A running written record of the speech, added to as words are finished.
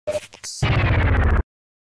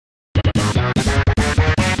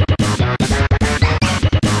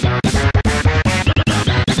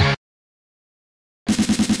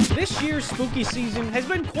year's spooky season has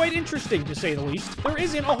been quite interesting, to say the least. There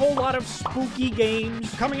isn't a whole lot of spooky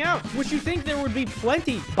games coming out, which you'd think there would be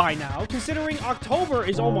plenty by now, considering October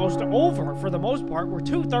is almost over for the most part. We're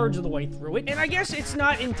 2/3 of the way through it, and I guess it's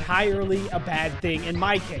not entirely a bad thing in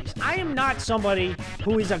my case. I am not somebody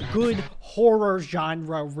who is a good horror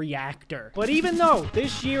genre reactor, but even though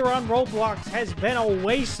this year on Roblox has been a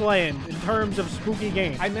wasteland in terms of spooky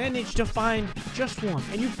games, I managed to find just one,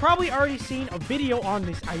 and you've probably already seen a video on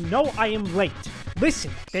this. I know I am late.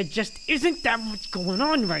 Listen, there just isn't that much going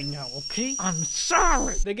on right now, okay? I'm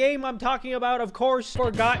sorry. The game I'm talking about, of course,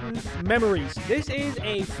 Forgotten Memories. This is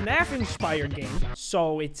a FNAF-inspired game,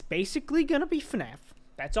 so it's basically gonna be FNAF.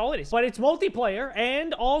 That's all it is. But it's multiplayer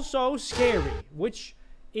and also scary, which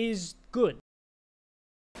is good.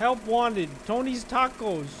 Help wanted. Tony's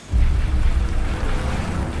Tacos.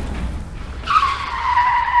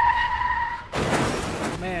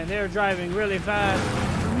 Man, they're driving really fast.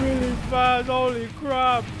 Really fast, holy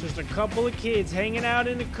crap. Just a couple of kids hanging out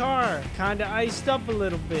in the car. Kinda iced up a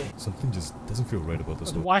little bit. Something just doesn't feel right about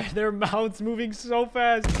this. Why are their mouths moving so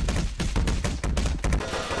fast?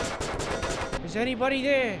 Is anybody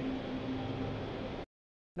there?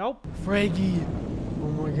 Nope. Freggy. Oh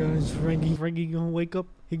my god, it's Freggy. Freggy gonna wake up.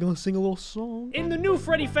 He gonna sing a little song. In the new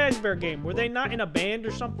Freddy Fazbear game, were they not in a band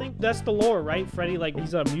or something? That's the lore, right? Freddy, like,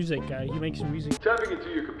 he's a music guy. He makes music. Tapping into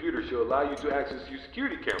your computer should allow you to access your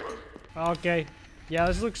security cameras. Okay. Yeah,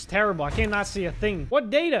 this looks terrible. I cannot see a thing. What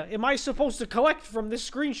data am I supposed to collect from this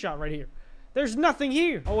screenshot right here? There's nothing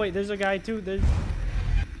here. Oh, wait, there's a guy, too. There's...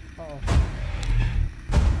 Uh-oh.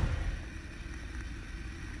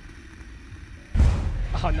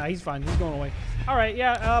 Oh, no, he's fine. He's going away. All right,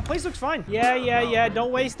 yeah, place looks fine. Yeah.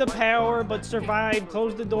 Don't waste the power, but survive.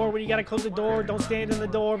 Close the door when you gotta close the door. Don't stand in the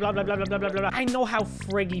door, blah, blah, blah, blah, blah, blah, blah. I know how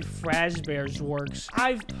Freggy Fazbear's works.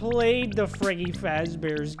 I've played the Freggy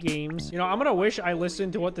Fazbear's games. You know, I'm gonna wish I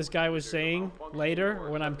listened to what this guy was saying later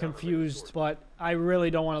when I'm confused, but I really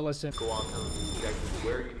don't want to listen. Go on, tell you exactly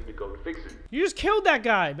where you need to go to fix it. You just killed that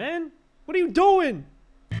guy, man. What are you doing?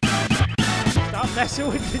 Stop messing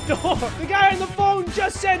with the door. The guy on the phone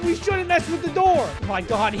just said we shouldn't mess with the door. Oh my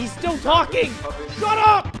god, he's still talking. Shut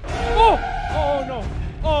up. Oh no.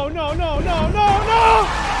 Oh no, no.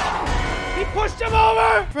 He pushed him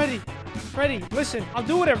over. Freddy, listen, I'll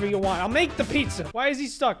do whatever you want. I'll make the pizza. Why is he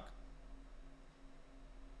stuck?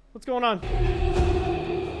 What's going on?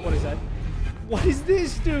 What is that? What is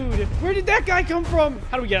this, dude? Where did that guy come from?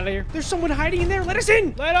 How do we get out of here? There's someone hiding in there. Let us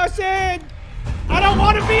in. Let us in. I don't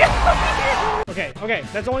want to be out here. Okay.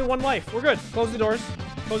 That's only one life. We're good. Close the doors.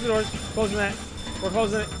 Closing that. We're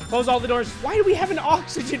closing it. Close all the doors. Why do we have an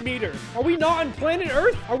oxygen meter? Are we not on planet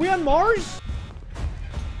Earth? Are we on Mars?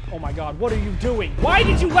 Oh my god, what are you doing? Why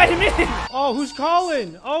did you let him in? Oh, who's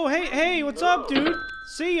calling? Oh, hey, what's up, dude?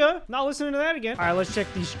 See ya. Not listening to that again. All right, let's check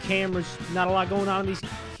these cameras. Not a lot going on in these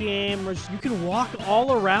cameras. You can walk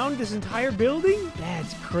all around this entire building?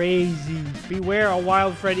 That's crazy. Beware, a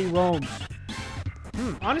wild Freddy roams.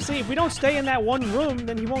 Honestly, if we don't stay in that one room,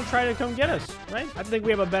 then he won't try to come get us, right? I think we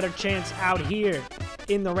have a better chance out here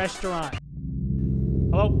in the restaurant.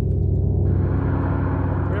 Hello?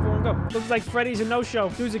 Where'd everyone go? Looks like Freddy's a no-show.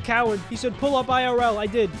 Dude's a coward. He said, pull up IRL. I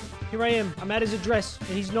did. Here I am. I'm at his address, and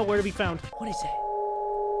he's nowhere to be found. What is that?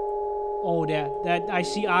 Oh, that I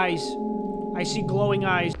see eyes. I see glowing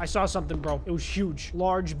eyes. I saw something, bro. It was huge.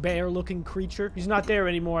 Large, bear-looking creature. He's not there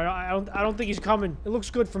anymore. I don't think he's coming. It looks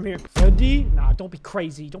good from here. Freddy? Nah, don't be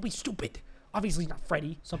crazy. Don't be stupid. Obviously not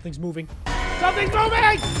Freddy. Something's moving. Something's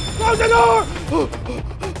moving! Close the door!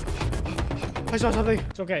 I saw something.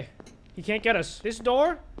 It's okay. He can't get us. This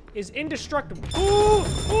door is indestructible.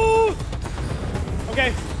 Ooh!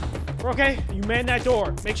 Okay. We're okay. You man that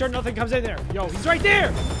door. Make sure nothing comes in there. Yo, he's right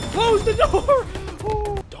there! Close the door!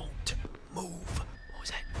 Ooh.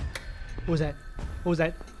 What was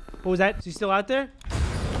that? Is he still out there?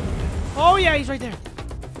 Oh, yeah, he's right there.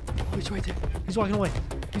 Oh, he's right there. He's walking away.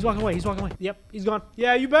 Yep, he's gone.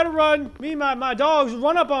 Yeah, you better run. Me and my dogs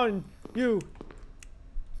run up on you.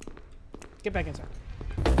 Get back inside.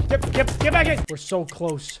 Get back in. We're so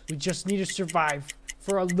close. We just need to survive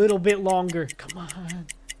for a little bit longer. Come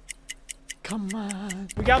on.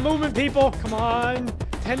 We got movement, people. Come on.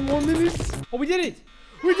 10 more minutes. Oh, we did it.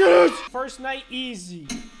 First night, easy.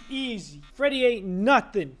 Freddy ain't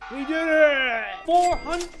nothing. We did it.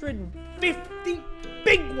 450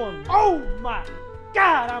 big ones. Oh my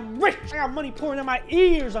god, I'm rich. I got money pouring in my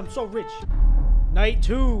ears. I'm so rich. Night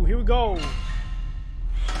 2, here we go.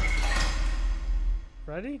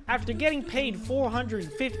 Ready? After getting paid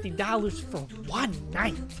 $450 for one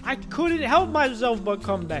night, I couldn't help myself but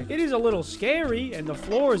come back. It is a little scary, and the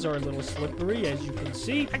floors are a little slippery, as you can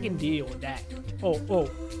see. I can deal with that.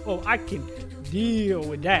 Oh, I can deal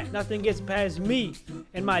with that. Nothing gets past me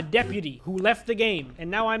and my deputy, who left the game, and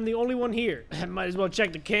now I'm the only one here. I might as well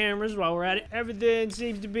check the cameras while we're at it. Everything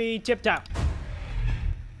seems to be tip-top.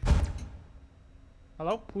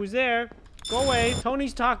 Hello? Who's there? Go away.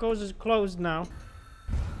 Tony's Tacos is closed now.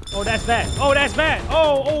 Oh, that's bad. Oh, that's bad.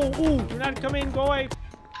 Ooh. Do not come in. Go away.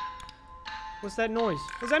 What's that noise?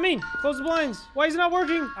 What does that mean? Close the blinds. Why is it not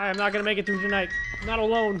working? I'm not gonna make it through tonight. I'm not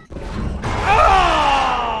alone.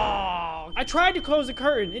 Oh! I tried to close the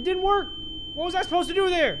curtain. It didn't work. What was I supposed to do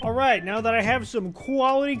there? All right, now that I have some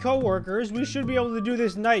quality coworkers, we should be able to do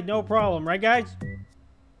this night, no problem. Right, guys?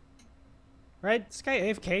 Right? This guy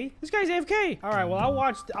AFK? This guy's AFK. All right, well, I'll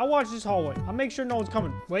watch this hallway. I'll make sure no one's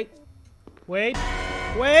coming. Wait.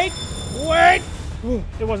 Ooh,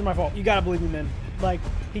 it wasn't my fault. You gotta believe me, man. Like,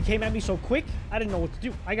 he came at me so quick, I didn't know what to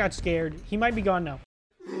do. I got scared. He might be gone now.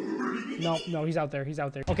 No, he's out there. He's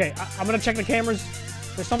out there. Okay, I'm gonna check the cameras.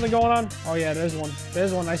 There's something going on. Oh, yeah, there's one.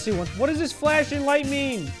 There's one. I see one. What does this flashing light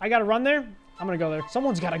mean? I gotta run there? I'm gonna go there.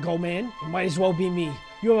 Someone's gotta go, man. It might as well be me.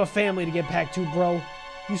 You have a family to get back to, bro.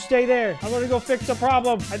 You stay there. I'm gonna go fix the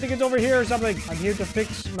problem. I think it's over here or something. I'm here to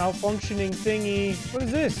fix malfunctioning thingy. What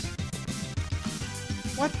is this?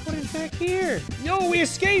 What is back here? Yo, we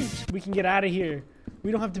escaped. We can get out of here.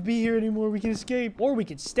 We don't have to be here anymore. We can escape. Or we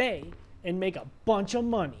could stay and make a bunch of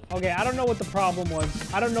money. Okay, I don't know what the problem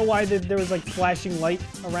was. I don't know why there was like flashing light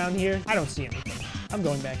around here. I don't see anything. I'm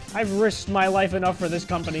going back. I've risked my life enough for this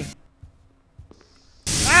company.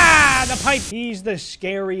 Ah, the pipe. He's the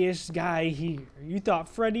scariest guy here. You thought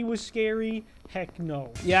Freddy was scary? Heck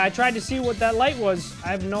no. Yeah, I tried to see what that light was. I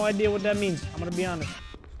have no idea what that means. I'm gonna be honest.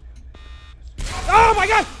 Oh my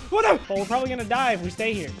god! What the? Well, we're probably gonna die if we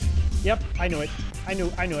stay here. Yep, I knew it. I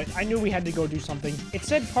knew it. I knew we had to go do something. It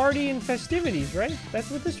said party and festivities, right? That's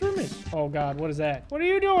what this room is. Oh god, what is that? What are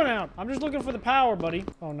you doing out? I'm just looking for the power, buddy.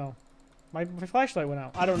 Oh no. My flashlight went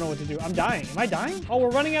out. I don't know what to do. I'm dying. Am I dying? Oh,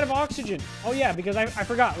 we're running out of oxygen. Oh yeah, because I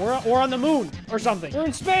forgot. We're on the moon or something. We're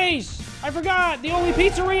in space. I forgot. The only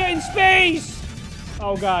pizzeria in space.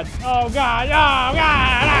 Oh god. Oh god. Oh god.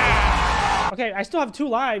 Ah! Okay, I still have 2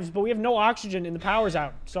 lives, but we have no oxygen and the power's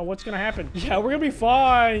out. So what's gonna happen? Yeah, we're gonna be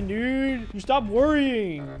fine, dude. You stop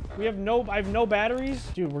worrying. I have no batteries.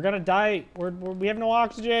 Dude, we're gonna die. We have no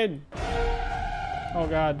oxygen. Oh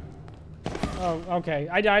god. Oh, okay.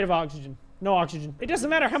 I died of oxygen. No oxygen. It doesn't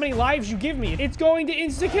matter how many lives you give me. It's going to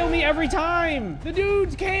insta-kill me every time. The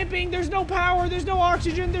dude's camping. There's no power. There's no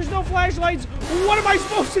oxygen. There's no flashlights. What am I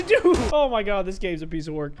supposed to do? Oh my god, this game's a piece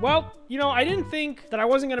of work. Well, you know, I didn't think that I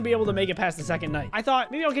wasn't going to be able to make it past the 2nd night. I thought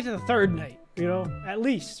maybe I'll get to the 3rd night, you know, at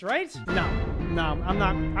least, right? No, I'm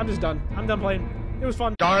not. I'm just done. I'm done playing. It was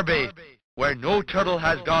fun. Darby, where no turtle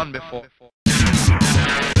has gone before.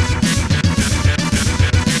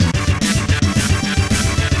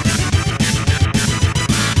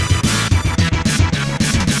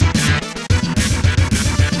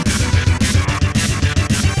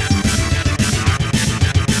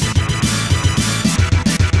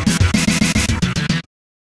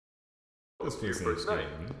 First night.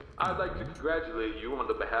 I'd like to congratulate you on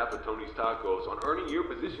the behalf of Tony's Tacos on earning your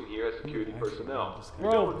position here as security personnel.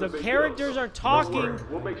 Bro, the characters are talking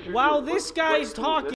while this guy's talking.